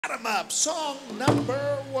Bottom up, song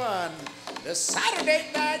number one. The Saturday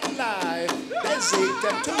Night Live, Dezirae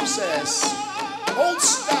Tootoosis, Old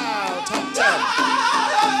Style Top 10.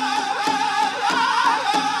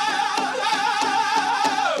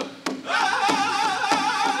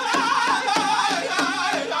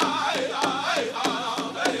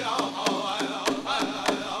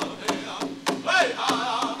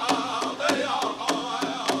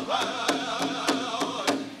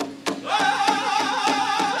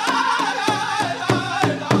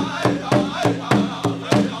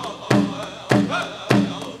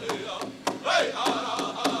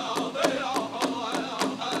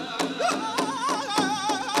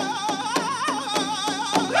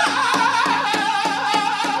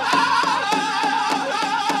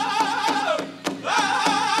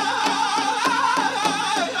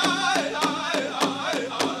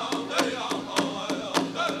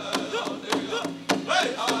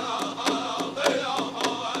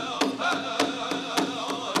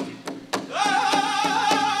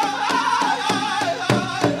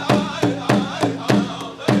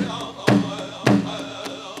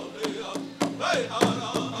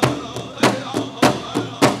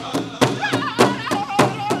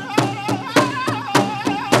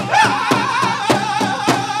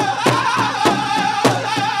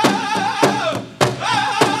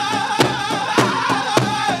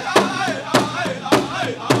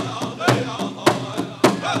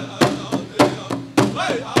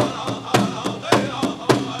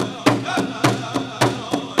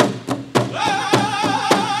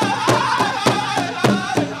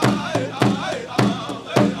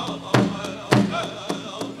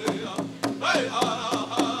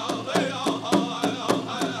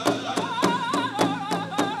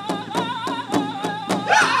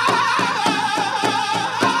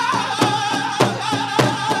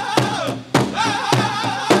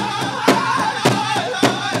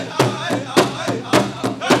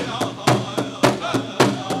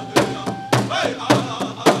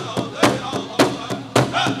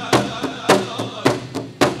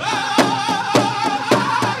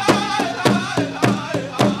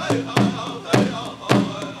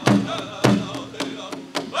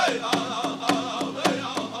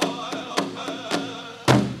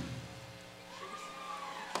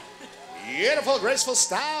 Beautiful, graceful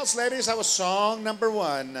styles, ladies. That was song number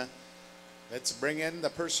one. Let's bring in the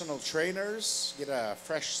personal trainers. Get a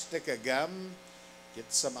fresh stick of gum.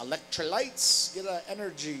 Get some electrolytes. Get an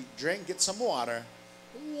energy drink. Get some water.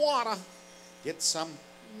 Water. Get some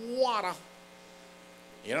water.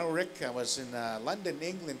 You know, Rick, I was in London,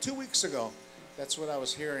 England 2 weeks ago. That's what I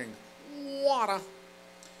was hearing. Water.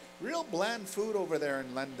 Real bland food over there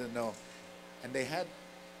in London, though. And they had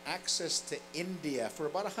access to India for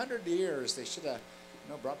about 100 years. They should have,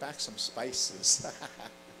 brought back some spices.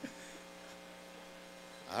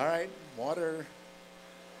 All right, water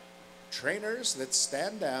trainers, let's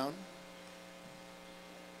stand down.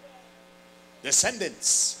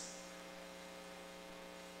 Descendants,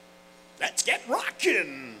 let's get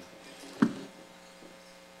rockin'.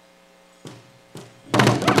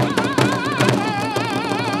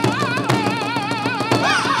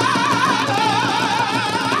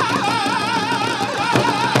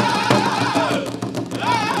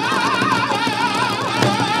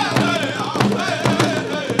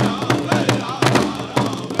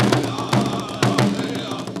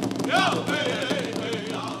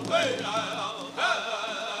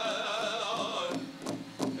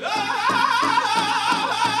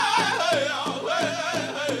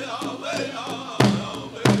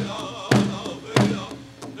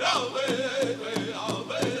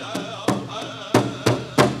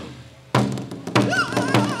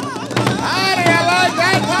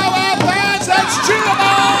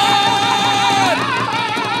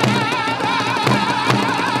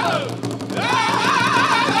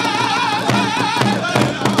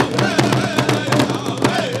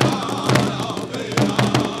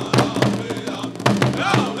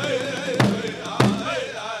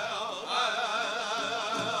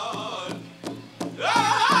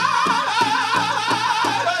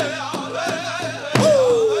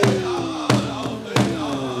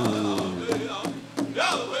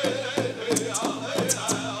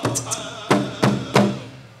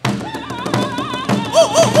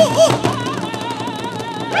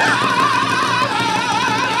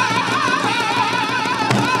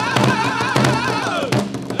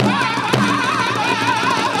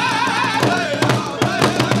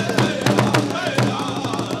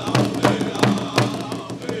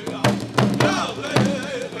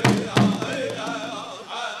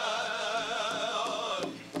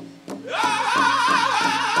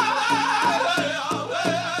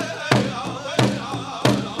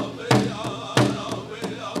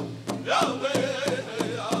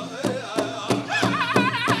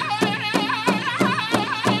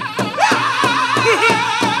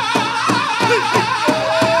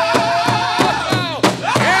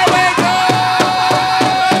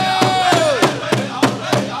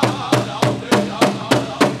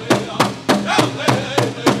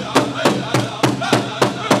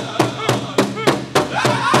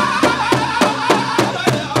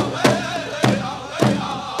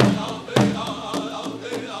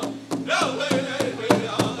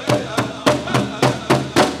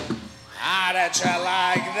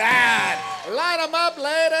 them up,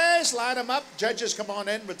 ladies. Line them up. Judges, come on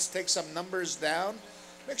in. Let's take some numbers down.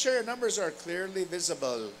 Make sure your numbers are clearly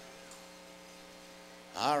visible.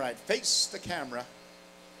 All right, face the camera.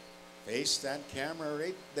 Face that camera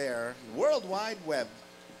right there. World Wide Web.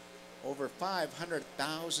 Over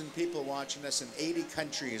 500,000 people watching us in 80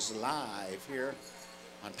 countries live here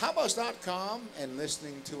on PowWows.com and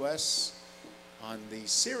listening to us on the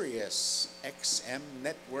Sirius XM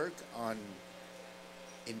network on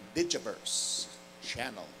Indigiverse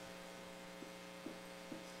channel.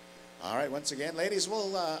 All right, once again, ladies,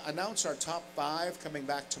 we'll announce our top 5 coming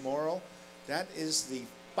back tomorrow. That is the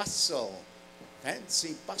bustle,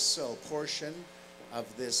 fancy bustle portion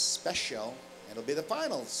of this special. It'll be the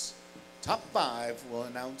finals. Top 5, we'll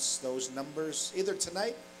announce those numbers either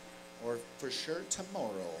tonight or for sure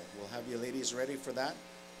tomorrow. We'll have you ladies ready for that.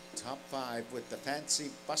 Top 5 with the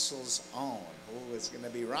fancy bustles on. Oh, it's going to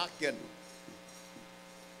be rocking.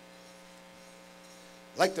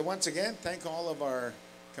 I'd like to once again thank all of our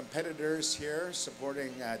competitors here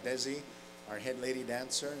supporting Desi, our head lady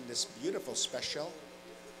dancer, in this beautiful special.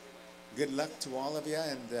 Good luck to all of you,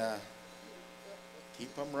 and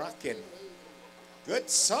keep them rocking.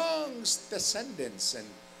 Good songs, Descendants. And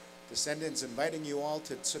Descendants inviting you all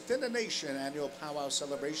to Satina Nation Annual Powwow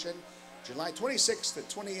Celebration, July 26th to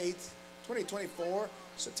 28th, 2024,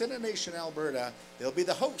 Satina Nation, Alberta. They'll be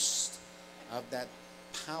the host of that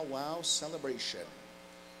powwow celebration.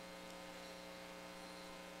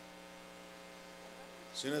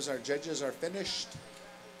 As soon as our judges are finished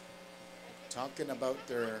talking about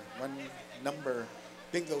their one-number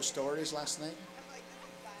bingo stories last night,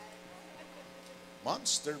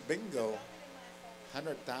 Monster Bingo,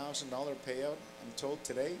 $100,000 payout, I'm told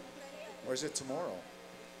today, or is it tomorrow?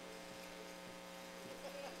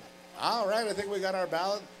 All right, I think we got our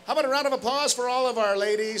ballot. How about a round of applause for all of our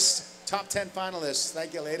ladies, top 10 finalists.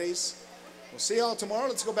 Thank you, ladies. We'll see you all tomorrow.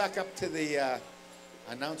 Let's go back up to the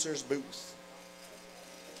announcer's booth.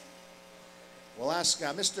 We'll ask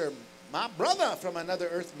my brother from another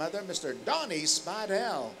Earth Mother, Mr. Donnie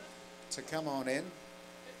Spadell, to come on in.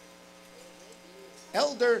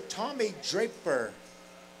 Elder Tommy Draper,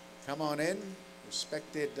 come on in.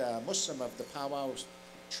 Respected Muslim of the Powwow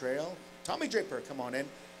Trail. Tommy Draper, come on in.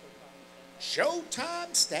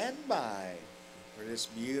 Showtime, stand by for this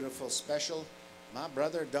beautiful special. My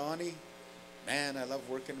brother Donnie, man, I love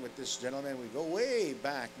working with this gentleman. We go way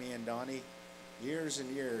back, me and Donnie, years and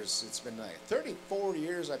years. It's been like 34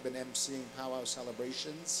 years I've been emceeing powwow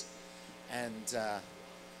celebrations, and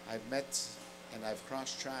I've met and I've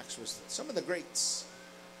crossed tracks with some of the greats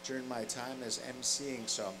during my time as emceeing.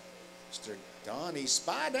 So Mr. Donnie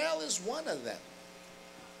Spadell is one of them.